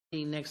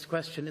The next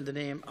question in the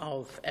name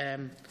of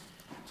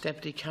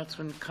Deputy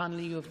Catherine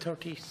Connolly. You have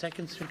 30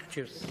 seconds to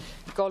introduce.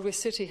 Galway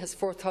City has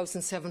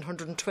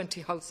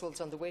 4,720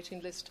 households on the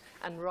waiting list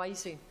and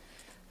rising.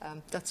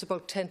 That's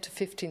about 10 to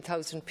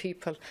 15,000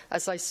 people.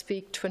 As I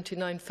speak,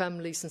 29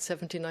 families and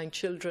 79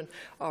 children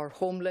are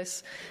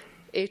homeless.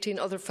 18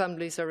 other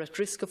families are at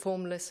risk of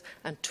homeless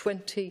and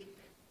 20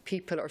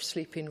 people are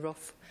sleeping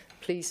rough.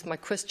 Please, my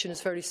question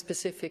is very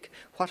specific.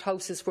 What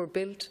houses were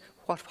built?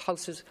 What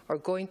houses are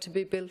going to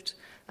be built?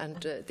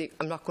 And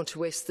I'm not going to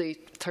waste the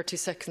 30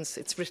 seconds.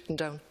 It's written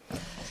down.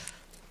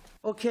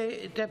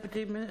 Okay,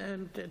 Deputy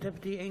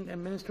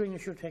Minister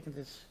English, you're taking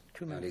this.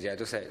 2 minutes. Yeah,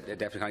 just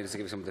Deputy Connolly, just to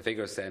give you some of the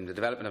figures. The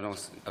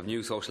development of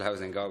new social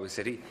housing in Galway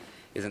City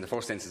is in the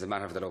first instance a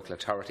matter for the local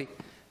authority,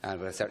 but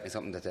it's certainly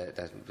something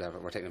that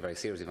we're taking very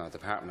seriously from the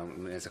department.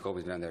 Minister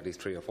Coby's been down there at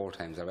least 3 or 4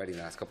 times already in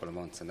the last couple of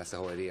months, and that's the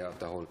whole idea of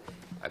the whole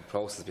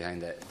process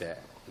behind the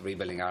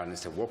Rebuilding Ireland,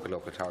 is to work with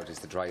local authorities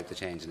to drive the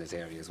change in this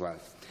area as well.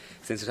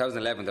 Since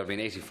 2011, there have been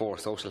 84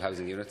 social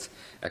housing units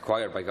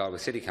acquired by Galway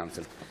City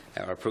Council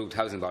or approved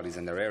housing bodies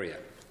in their area.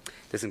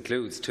 This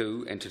includes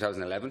 2 in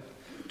 2011,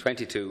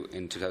 22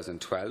 in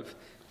 2012,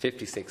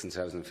 56 in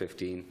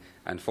 2015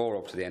 and 4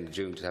 up to the end of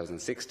June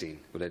 2016,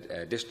 with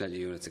additional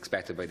units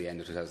expected by the end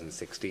of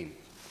 2016.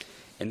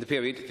 In the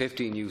period,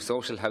 15 new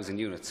social housing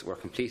units were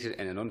completed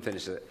in an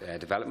unfinished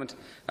development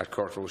at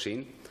Court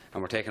Roisin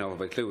and were taken over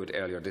by Clúid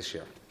earlier this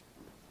year.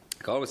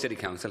 Galway City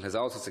Council has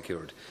also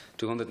secured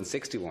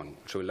 261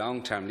 through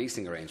long-term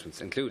leasing arrangements,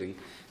 including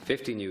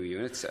 50 new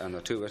units under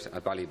Tuit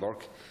at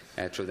Ballyburke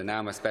through the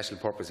NAMA Special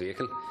Purpose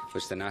Vehicle,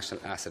 which is the National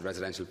Asset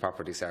Residential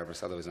Property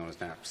Service, otherwise known as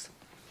NAPS.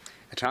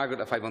 A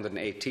target of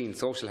 518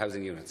 social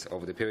housing units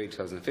over the period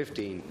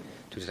 2015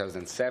 to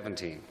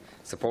 2017,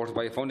 supported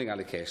by a funding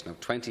allocation of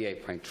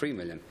 28.3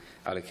 million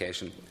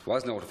allocation,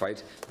 was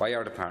notified by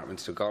our department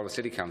to Galway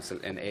City Council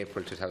in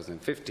April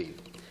 2015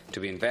 to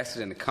be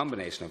invested in a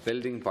combination of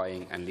building,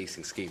 buying and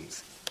leasing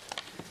schemes.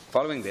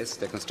 Following this,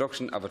 the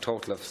construction of a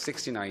total of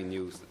 69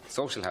 new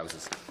social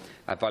houses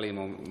at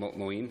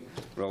Ballymoeen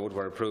Road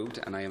were approved,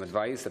 and I am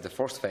advised that the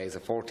first phase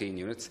of 14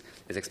 units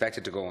is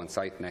expected to go on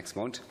site next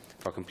month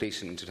for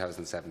completion in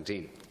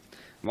 2017. I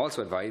am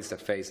also advised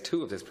that phase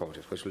 2 of this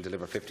project, which will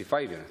deliver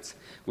 55 units,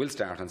 will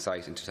start on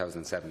site in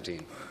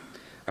 2017.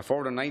 A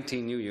further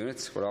 19 new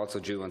units were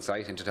also due on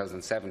site in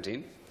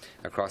 2017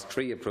 across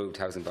 3 approved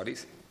housing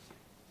bodies.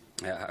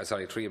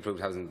 3 approved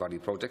housing body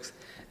projects,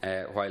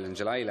 while in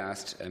July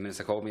last,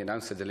 Minister Coby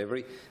announced the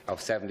delivery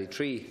of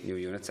 73 new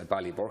units at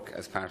Ballyburke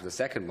as part of the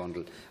second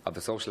bundle of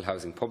the Social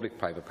Housing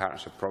Public-Private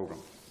Partnership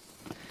Programme.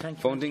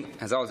 Funding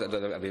has also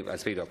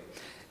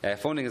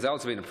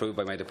been approved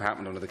by my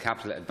department under the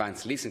Capital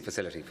Advanced Leasing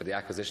Facility for the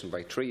acquisition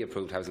by 3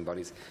 approved housing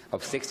bodies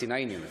of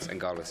 69 units in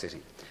Galway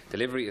City.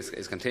 Delivery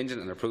is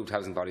contingent on approved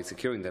housing bodies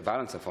securing the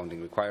balance of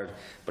funding required,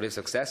 but if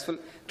successful,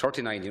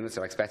 39 units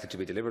are expected to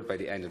be delivered by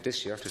the end of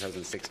this year,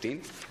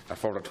 2016, a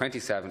further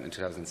 27 in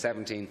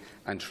 2017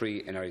 and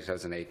 3 in early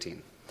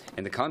 2018.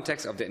 In the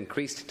context of the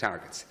increased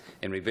targets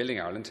in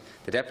Rebuilding Ireland,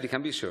 the Deputy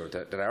can be assured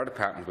that our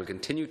department will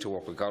continue to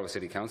work with Galway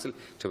City Council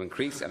to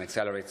increase and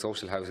accelerate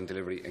social housing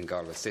delivery in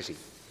Galway City.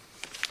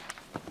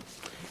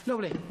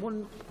 Lovely.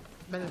 1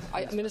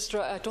 minute. Minister,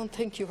 I don't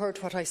think you heard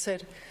what I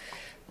said.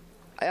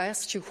 I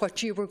asked you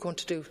what you were going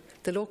to do.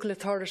 The local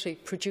authority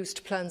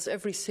produced plans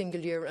every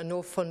single year and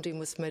no funding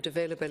was made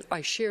available.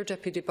 I share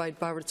Deputy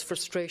Barrett's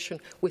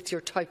frustration with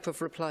your type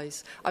of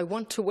replies. I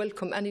want to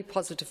welcome any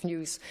positive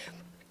news.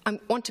 I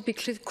want to be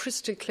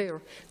crystal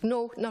clear.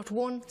 No, not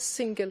one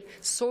single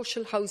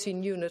social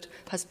housing unit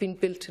has been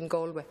built in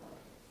Galway.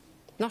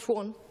 Not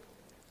one.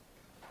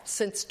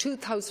 Since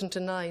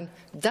 2009.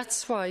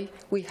 That's why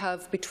we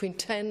have between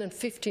 10 and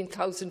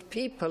 15,000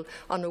 people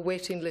on a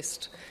waiting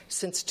list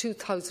since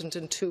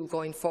 2002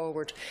 going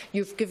forward.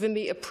 You've given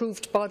me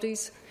approved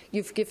bodies.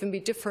 You've given me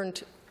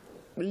different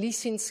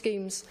leasing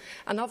schemes,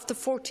 and of the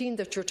 14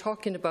 that you're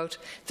talking about,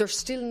 they're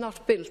still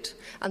not built,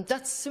 and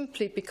that's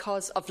simply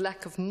because of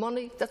lack of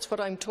money. That's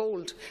what I'm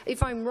told.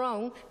 If I'm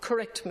wrong,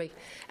 correct me.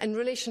 In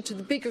relation to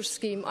the bigger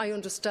scheme, I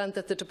understand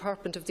that the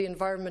Department of the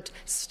Environment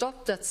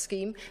stopped that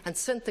scheme and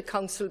sent the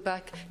Council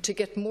back to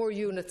get more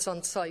units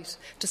on site,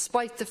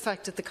 despite the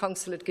fact that the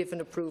Council had given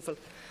approval.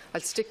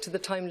 I'll stick to the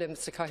time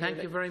limits.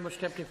 Thank you very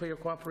much, Deputy, for your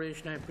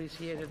cooperation. I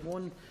appreciate it.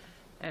 1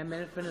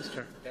 minute,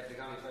 Minister. Deputy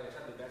Connolly,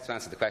 to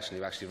answer the question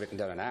you've actually written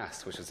down and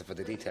asked, which was for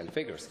the detailed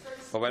figures.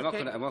 But I'm not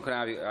going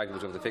to argue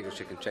over the figures.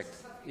 You can check.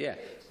 Yeah,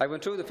 I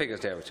went through the figures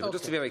there with you. But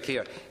just to be very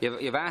clear,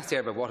 you've asked there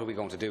about what are we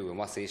going to do and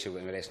what's the issue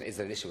in relation. Is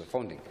there an issue with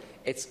funding?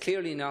 It's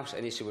clearly not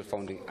an issue with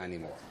funding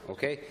anymore.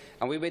 Okay,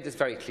 and we made this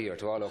very clear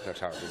to all local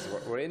authorities.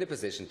 We're in a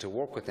position to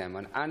work with them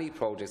on any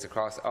projects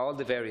across all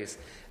the various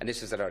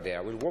initiatives that are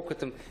there. We'll work with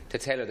them to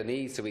tailor the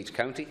needs to each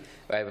county.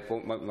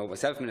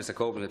 Myself and Minister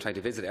Coben are trying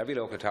to visit every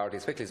local authority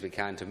as quickly as we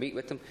can to meet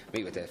with them,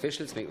 meet with the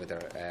officials, meet with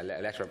their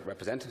elected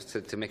representatives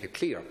to make it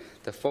clear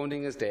the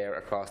funding is there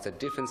across the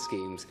different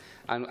schemes,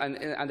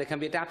 and they can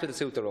be adapted to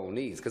suit their own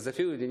needs, because a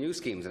few of the new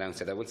schemes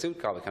announced that will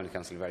suit Galway County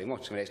Council very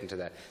much in relation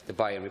to the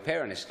buy and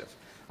repair initiative.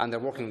 And they're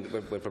working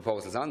with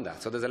proposals on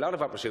that. So there's a lot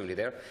of opportunity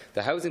there.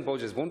 The housing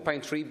budget is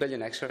 1.3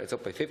 billion extra. It's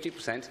up by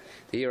 50%.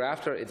 The year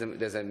after,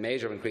 there's a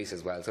major increase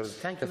as well. So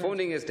the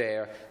funding is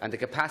there, and the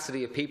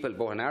capacity of people,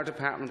 both in our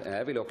department and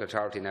every local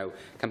authority now,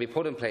 can be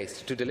put in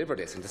place to deliver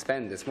this and to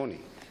spend this money.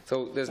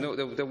 So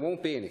there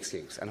won't be an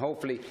excuse. And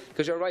hopefully,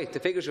 because you're right, the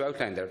figures you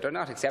outlined there, they're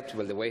not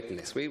acceptable, the waiting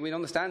list. We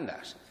understand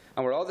that.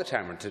 And we're all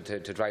determined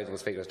to drive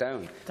those figures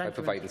down by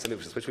providing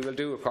solutions, which we will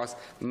do across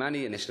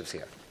many initiatives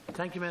here.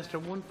 Thank you, Minister.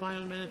 1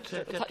 minute.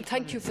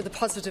 Thank you for the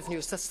positive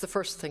news. That's the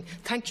first thing.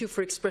 Thank you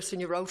for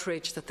expressing your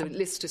outrage that the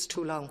list is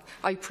too long.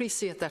 I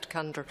appreciate that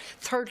candour.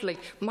 Thirdly,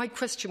 my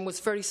question was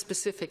very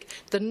specific.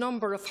 The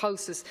number of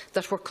houses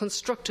that were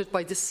constructed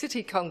by the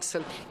City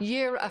Council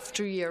year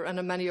after year,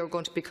 and many are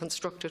going to be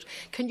constructed.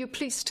 Can you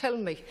please tell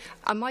me,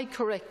 am I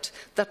correct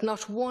that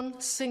not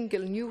one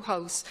single new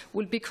house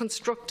will be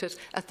constructed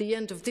at the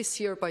end of this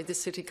year by the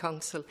City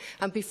Council?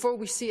 And before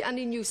we see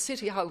any new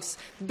City House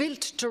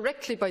built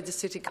directly by the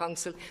City Council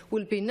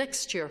will be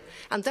next year,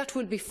 and that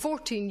will be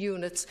 14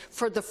 units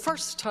for the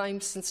first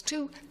time since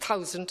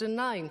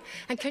 2009.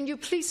 And can you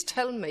please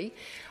tell me,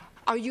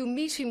 are you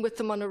meeting with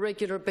them on a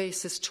regular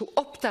basis to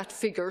up that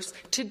figures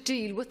to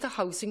deal with the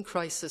housing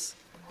crisis?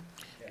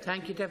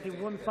 Thank you, Deputy.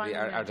 One final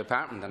minute. Our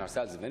department and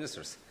ourselves as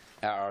ministers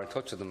are in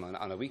touch with them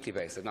on a weekly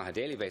basis, not a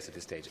daily basis at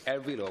this stage,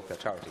 every local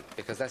authority,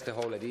 because that's the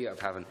whole idea of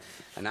having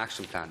an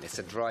action plan, is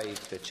to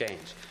drive the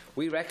change.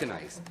 We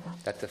recognise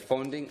that the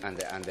funding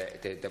and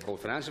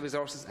both financial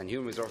resources and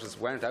human resources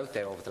weren't out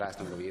there over the last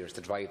number of years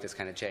to drive this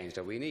kind of change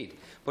that we need.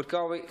 But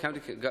Galway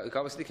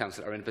City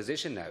Council are in a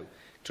position now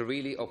to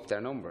really up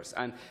their numbers.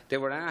 And they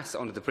were asked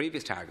under the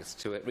previous targets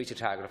to reach a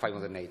target of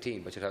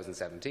 518 by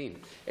 2017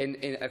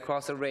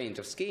 across a range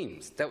of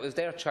schemes. That was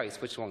their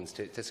choice which ones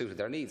to suit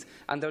their needs.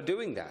 And they're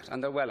doing that,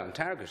 and they're well on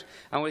target.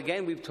 And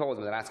again, we've told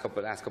them the last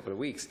couple of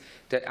weeks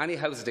that any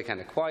houses they can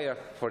acquire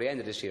for the end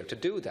of this year to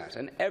do that.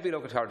 And every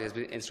local authority has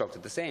been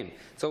instructed the same.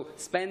 So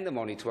spend the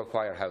money to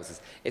acquire houses.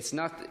 It's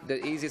not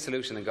the easiest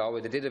solution in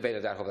Galway. They did avail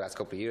of that over the last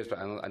couple of years, but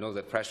I know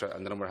the pressure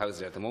on the number of houses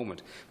there at the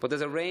moment. But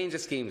there's a range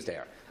of schemes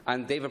there,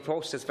 and they've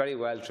approached this very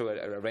well through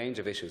a range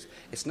of issues.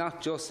 It's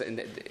not just, in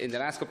the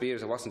last couple of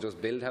years, it wasn't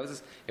just build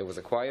houses, it was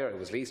acquire, it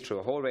was lease, through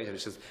a whole range of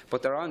issues,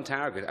 but they're on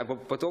target.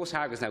 But those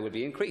targets now will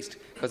be increased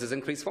because there's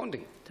increased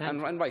funding,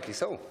 and rightly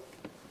so.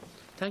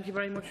 Thank you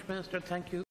very much, Minister. Thank you.